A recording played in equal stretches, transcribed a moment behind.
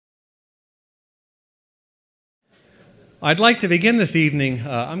I'd like to begin this evening.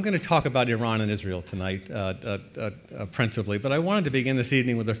 I'm going to talk about Iran and Israel tonight, principally, but I wanted to begin this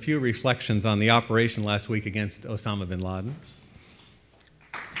evening with a few reflections on the operation last week against Osama bin Laden.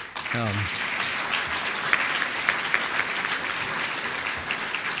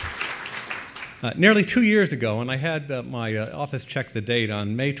 Nearly 2 years ago, and I had my office check the date,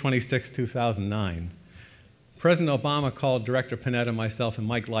 on May 26, 2009, President Obama called Director Panetta, myself, and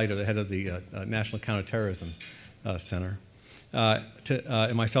Mike Leiter, the head of the National Counterterrorism Center,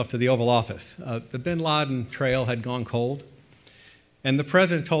 and myself to the Oval Office. The bin Laden trail had gone cold, and the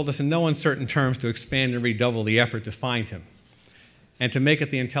President told us in no uncertain terms to expand and redouble the effort to find him and to make it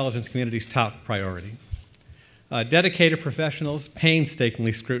the intelligence community's top priority. Dedicated professionals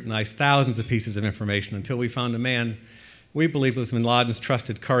painstakingly scrutinized thousands of pieces of information until we found a man we believe was bin Laden's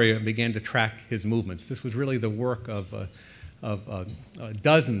trusted courier and began to track his movements. This was really the work of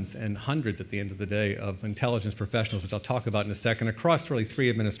dozens and hundreds, at the end of the day, of intelligence professionals, which I'll talk about in a second, across really 3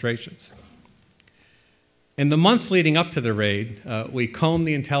 administrations. In the months leading up to the raid, we combed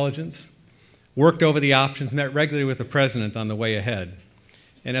the intelligence, worked over the options, met regularly with the President on the way ahead.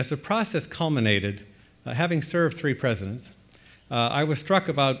 And as the process culminated, having served 3 presidents, I was struck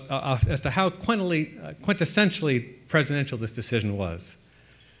as to how quintessentially presidential this decision was.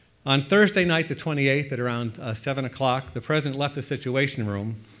 On Thursday night, the 28th, at around 7 o'clock, the President left the Situation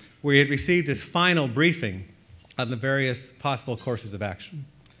Room, where he had received his final briefing on the various possible courses of action.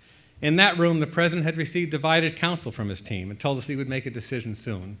 In that room, the President had received divided counsel from his team and told us he would make a decision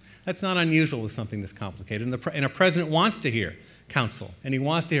soon. That's not unusual with something this complicated. And a President wants to hear counsel, and he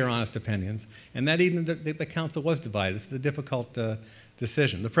wants to hear honest opinions, and that even the counsel was divided. This is a difficult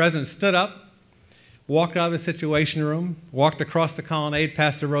decision. The President stood up, walked out of the Situation Room, walked across the colonnade,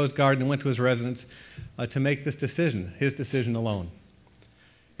 past the Rose Garden, and went to his residence to make this decision, his decision alone.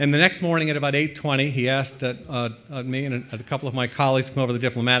 And the next morning at about 8:20, he asked me and a couple of my colleagues to come over to the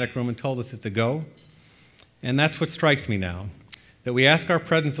diplomatic room and told us it's a go. And that's what strikes me now, that we ask our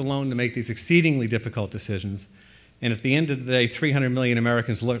presidents alone to make these exceedingly difficult decisions, and at the end of the day, 300 million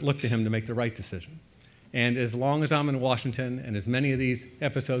Americans look to him to make the right decision. And as long as I'm in Washington, and as many of these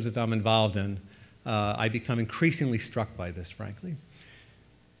episodes as I'm involved in, I become increasingly struck by this, frankly.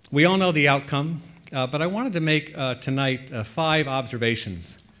 We all know the outcome, but I wanted to make tonight 5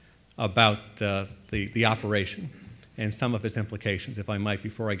 observations about the operation and some of its implications, if I might,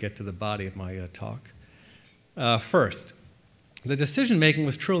 before I get to the body of my talk. First, the decision-making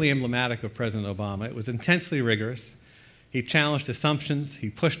was truly emblematic of President Obama. It was intensely rigorous. He challenged assumptions. He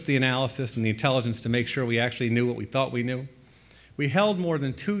pushed the analysis and the intelligence to make sure we actually knew what we thought we knew. We held more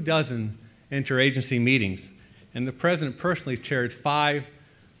than 24 interagency meetings, and the President personally chaired 5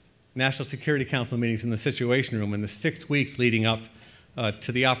 National Security Council meetings in the Situation Room in the 6 weeks leading up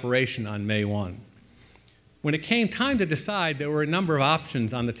to the operation on May 1. When it came time to decide, there were a number of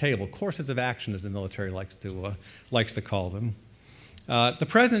options on the table, courses of action, as the military likes to call them. The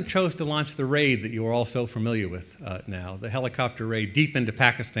President chose to launch the raid that you are all so familiar with now, the helicopter raid deep into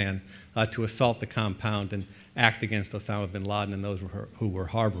Pakistan to assault the compound and act against Osama bin Laden and those who were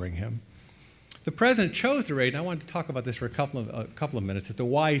harboring him. The President chose the raid, and I wanted to talk about this for a couple of minutes as to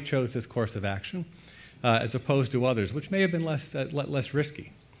why he chose this course of action as opposed to others, which may have been less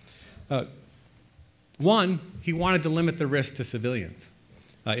risky. One, he wanted to limit the risk to civilians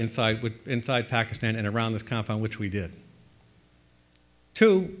inside Pakistan and around this compound, which we did.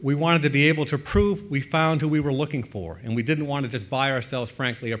 2, we wanted to be able to prove we found who we were looking for, and we didn't want to just buy ourselves,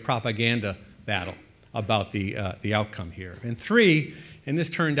 frankly, a propaganda battle about the outcome here. And 3, and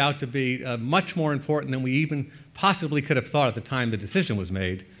this turned out to be much more important than we even possibly could have thought at the time the decision was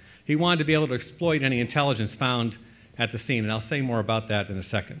made, he wanted to be able to exploit any intelligence found at the scene, and I'll say more about that in a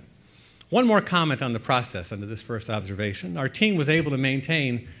second. One more comment on the process under this first observation. Our team was able to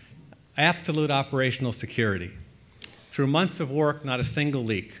maintain absolute operational security. Through months of work, not a single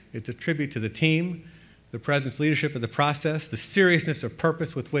leak. It's a tribute to the team, the President's leadership of the process, the seriousness of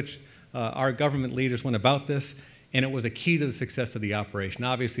purpose with which our government leaders went about this, and it was a key to the success of the operation.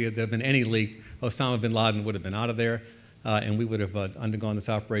 Obviously, if there had been any leak, Osama bin Laden would have been out of there, and we would have undergone this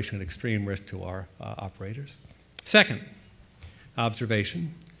operation at extreme risk to our operators. Second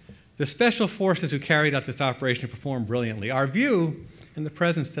observation, the special forces who carried out this operation performed brilliantly. Our view, and the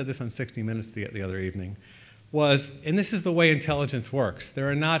President said this on 60 Minutes the other evening, was, and this is the way intelligence works, these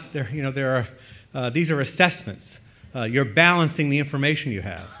are assessments. You're balancing the information you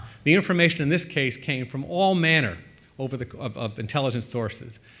have. The information in this case came from all manner of intelligence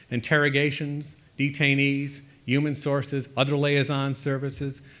sources, interrogations, detainees, human sources, other liaison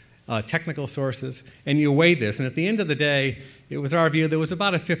services, technical sources, and you weigh this. And at the end of the day, it was our view there was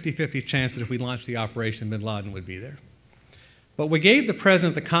about a 50-50 chance that if we launched the operation, bin Laden would be there. What we gave the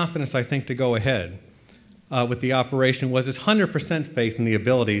President the confidence, I think, to go ahead with the operation was his 100% faith in the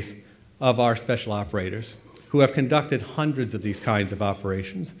abilities of our special operators, who have conducted hundreds of these kinds of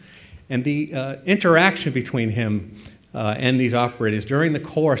operations. And the interaction between him and these operators during the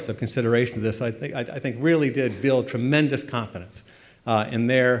course of consideration of this, I think really did build tremendous confidence in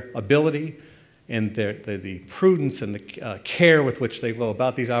their ability and the prudence and the care with which they go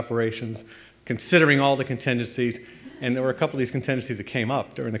about these operations, considering all the contingencies. And there were a couple of these contingencies that came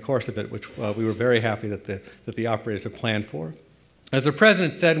up during the course of it, which we were very happy that the operators had planned for. As the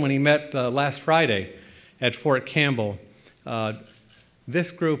President said when he met last Friday at Fort Campbell,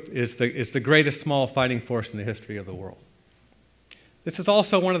 this group is the greatest small fighting force in the history of the world. This is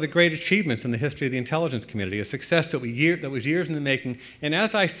also one of the great achievements in the history of the intelligence community, a success that was years in the making, and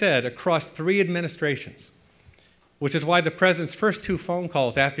as I said, across 3 administrations, which is why the President's first 2 phone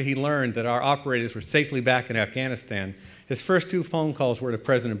calls after he learned that our operators were safely back in Afghanistan, his first 2 phone calls were to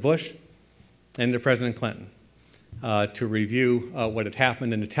President Bush and to President Clinton to review what had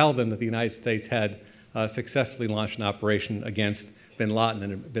happened and to tell them that the United States had successfully launched an operation against bin Laden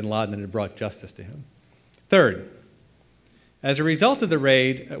and had brought justice to him. Third, as a result of the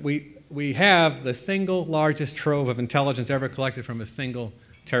raid, we have the single largest trove of intelligence ever collected from a single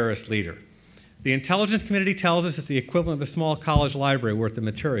terrorist leader. The intelligence community tells us it's the equivalent of a small college library worth of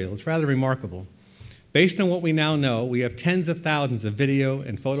material. It's rather remarkable. Based on what we now know, we have tens of thousands of video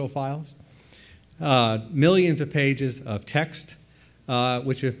and photo files, millions of pages of text,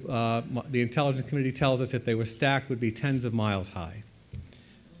 which if the intelligence community tells us if they were stacked would be tens of miles high.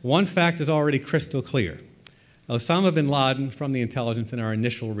 One fact is already crystal clear. Osama bin Laden, from the intelligence in our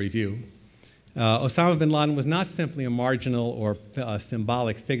initial review, Osama bin Laden was not simply a marginal or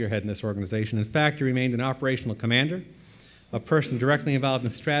symbolic figurehead in this organization. In fact, he remained an operational commander, a person directly involved in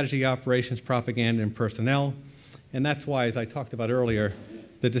strategy, operations, propaganda, and personnel. And that's why, as I talked about earlier,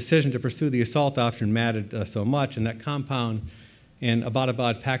 the decision to pursue the assault option mattered so much. In that compound in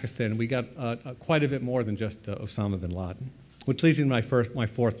Abbottabad, Pakistan, we got quite a bit more than just Osama bin Laden, which leads me to my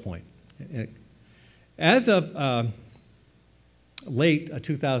fourth point. As of late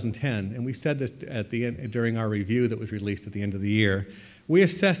 2010, and we said this at the end, during our review that was released at the end of the year, we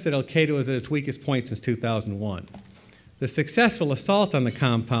assessed that al-Qaeda was at its weakest point since 2001. The successful assault on the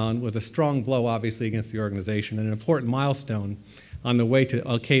compound was a strong blow, obviously, against the organization and an important milestone on the way to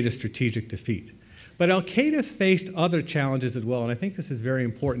al-Qaeda's strategic defeat. But al-Qaeda faced other challenges as well, and I think this is very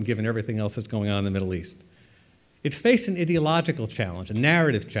important given everything else that's going on in the Middle East. It faced an ideological challenge, a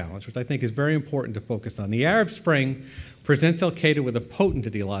narrative challenge, which I think is very important to focus on. The Arab Spring presents al-Qaeda with a potent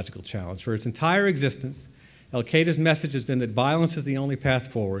ideological challenge. For its entire existence, al-Qaeda's message has been that violence is the only path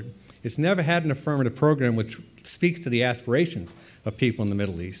forward. It's never had an affirmative program which speaks to the aspirations of people in the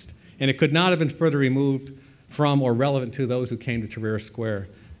Middle East. And it could not have been further removed from or relevant to those who came to Tahrir Square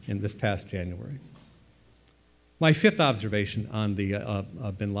in this past January. My fifth observation on the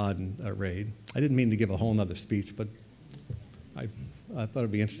bin Laden raid, I didn't mean to give a whole other speech, but I thought it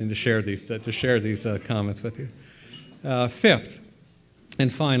would be interesting to share these comments with you. Fifth,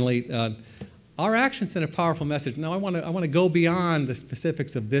 and finally, our actions send a powerful message. Now, I want to go beyond the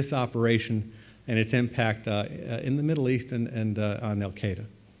specifics of this operation and its impact in the Middle East and on al-Qaeda.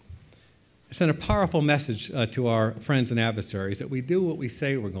 It sent a powerful message to our friends and adversaries that we do what we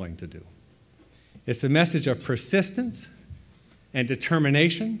say we're going to do. It's a message of persistence and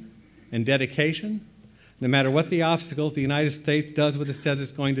determination and dedication. No matter what the obstacles, the United States does what it says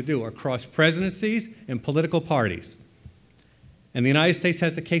it's going to do across presidencies and political parties. And the United States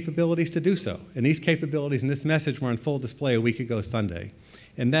has the capabilities to do so. And these capabilities and this message were on full display a week ago Sunday.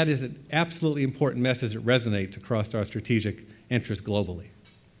 And that is an absolutely important message that resonates across our strategic interests globally.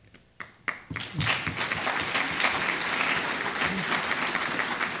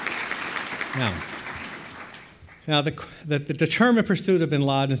 Now the determined pursuit of bin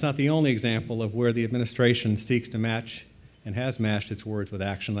Laden is not the only example of where the administration seeks to match and has matched its words with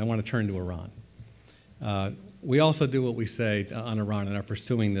action. I want to turn to Iran. We also do what we say on Iran and are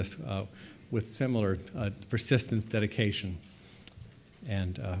pursuing this with similar persistence, dedication,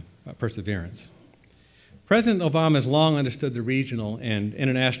 and perseverance. President Obama has long understood the regional and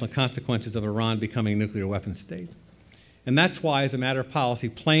international consequences of Iran becoming a nuclear weapons state. And that's why, as a matter of policy,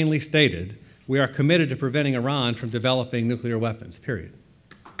 plainly stated, we are committed to preventing Iran from developing nuclear weapons, period.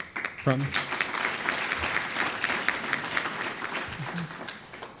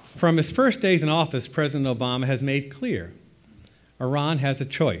 From his first days in office, President Obama has made clear Iran has a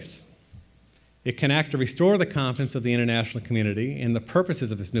choice. It can act to restore the confidence of the international community in the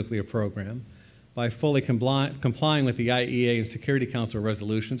purposes of its nuclear program by fully complying with the IAEA and Security Council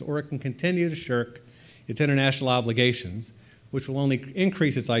resolutions, or it can continue to shirk its international obligations which will only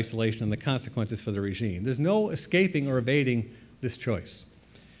increase its isolation and the consequences for the regime. There's no escaping or evading this choice.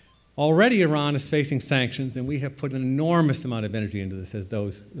 Already Iran is facing sanctions, and we have put an enormous amount of energy into this, as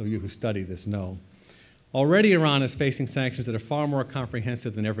those of you who study this know. Already Iran is facing sanctions that are far more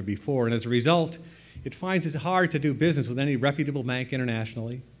comprehensive than ever before, and as a result, it finds it hard to do business with any reputable bank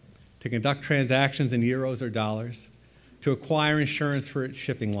internationally, to conduct transactions in euros or dollars, to acquire insurance for its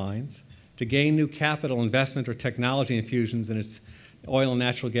shipping lines, to gain new capital investment or technology infusions in its oil and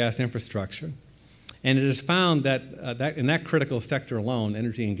natural gas infrastructure. And it has found that, in that critical sector alone,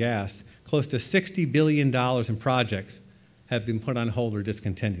 energy and gas, close to $60 billion in projects have been put on hold or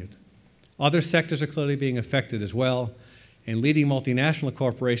discontinued. Other sectors are clearly being affected as well, and leading multinational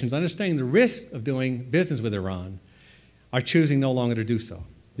corporations, understanding the risks of doing business with Iran, are choosing no longer to do so.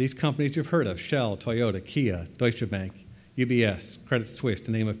 These companies you've heard of, Shell, Toyota, Kia, Deutsche Bank, UBS, Credit Suisse,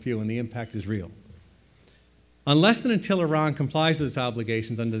 to name a few, and the impact is real. Unless and until Iran complies with its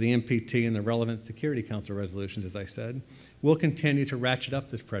obligations under the NPT and the relevant Security Council resolutions, as I said, we'll continue to ratchet up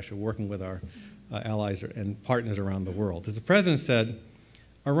this pressure, working with our allies and partners around the world. As the President said,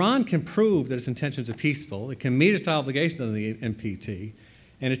 Iran can prove that its intentions are peaceful, it can meet its obligations under the NPT,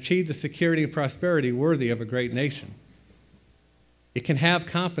 and achieve the security and prosperity worthy of a great nation. It can have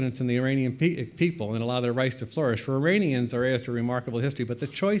confidence in the Iranian people and allow their rights to flourish. For Iranians are heirs to a remarkable history, but the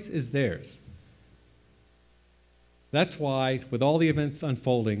choice is theirs. That's why, with all the events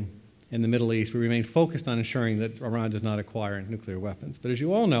unfolding in the Middle East, we remain focused on ensuring that Iran does not acquire nuclear weapons. But as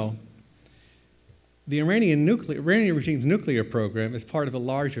you all know, the Iranian regime's nuclear program is part of a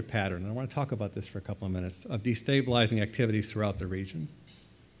larger pattern, and I want to talk about this for a couple of minutes, of destabilizing activities throughout the region.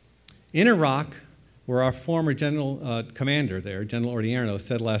 In Iraq, where our former general commander there, General Odierno,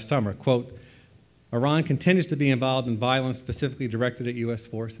 said last summer, quote, Iran continues to be involved in violence specifically directed at U.S.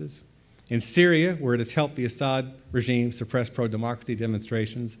 forces. In Syria, where it has helped the Assad regime suppress pro-democracy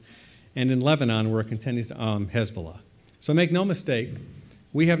demonstrations, and in Lebanon, where it continues to arm Hezbollah. So make no mistake,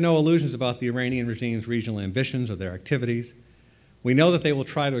 we have no illusions about the Iranian regime's regional ambitions or their activities. We know that they will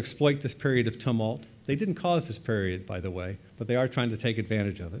try to exploit this period of tumult. They didn't cause this period, by the way, but they are trying to take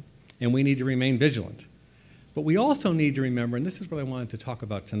advantage of it, and we need to remain vigilant. But we also need to remember, and this is what I wanted to talk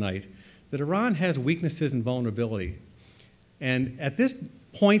about tonight, that Iran has weaknesses and vulnerability. And at this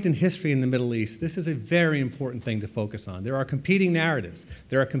point in history in the Middle East, this is a very important thing to focus on. There are competing narratives.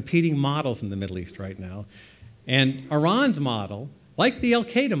 There are competing models in the Middle East right now. And Iran's model, like the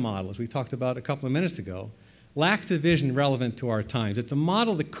al-Qaeda model, as we talked about a couple of minutes ago, lacks a vision relevant to our times. It's a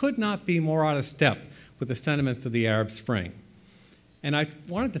model that could not be more out of step with the sentiments of the Arab Spring. And I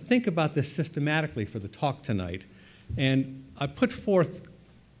wanted to think about this systematically for the talk tonight. And I put forth,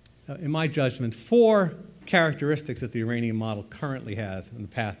 in my judgment, 4 characteristics that the Iranian model currently has in the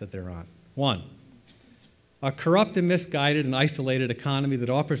path that they're on. 1, a corrupt and misguided and isolated economy that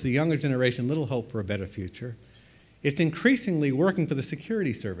offers the younger generation little hope for a better future. It's increasingly working for the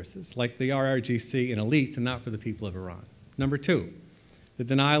security services, like the IRGC and elites, and not for the people of Iran. Number 2, the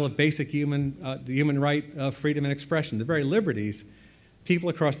denial of basic the human right of freedom and expression, the very liberties people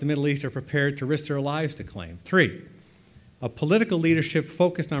across the Middle East are prepared to risk their lives to claim. 3, a political leadership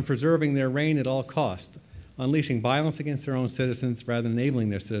focused on preserving their reign at all costs, unleashing violence against their own citizens rather than enabling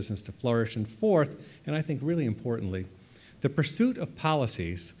their citizens to flourish. And 4th, and I think really importantly, the pursuit of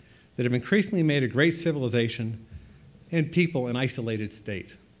policies that have increasingly made a great civilization and people an isolated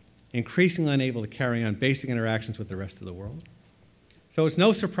state, increasingly unable to carry on basic interactions with the rest of the world. So it's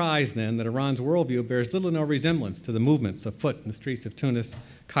no surprise then that Iran's worldview bears little or no resemblance to the movements afoot in the streets of Tunis,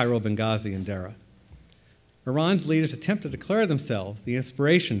 Cairo, Benghazi, and Dera. Iran's leaders attempt to declare themselves the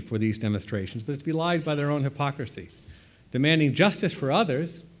inspiration for these demonstrations, but it's belied by their own hypocrisy, demanding justice for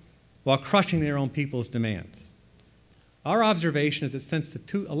others while crushing their own people's demands. Our observation is that since the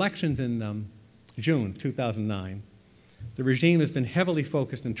 2 elections in June 2009, the regime has been heavily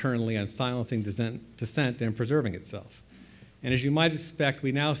focused internally on silencing dissent and preserving itself. And as you might expect,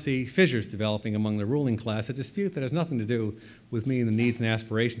 we now see fissures developing among the ruling class, a dispute that has nothing to do with meeting the needs and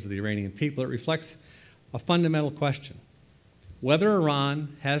aspirations of the Iranian people. It reflects a fundamental question: whether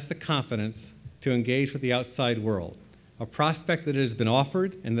Iran has the confidence to engage with the outside world, a prospect that it has been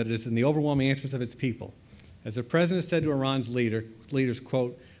offered and that it is in the overwhelming interest of its people. As the President said to Iran's leaders,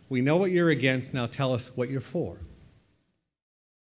 quote, "We know what you're against, now tell us what you're for."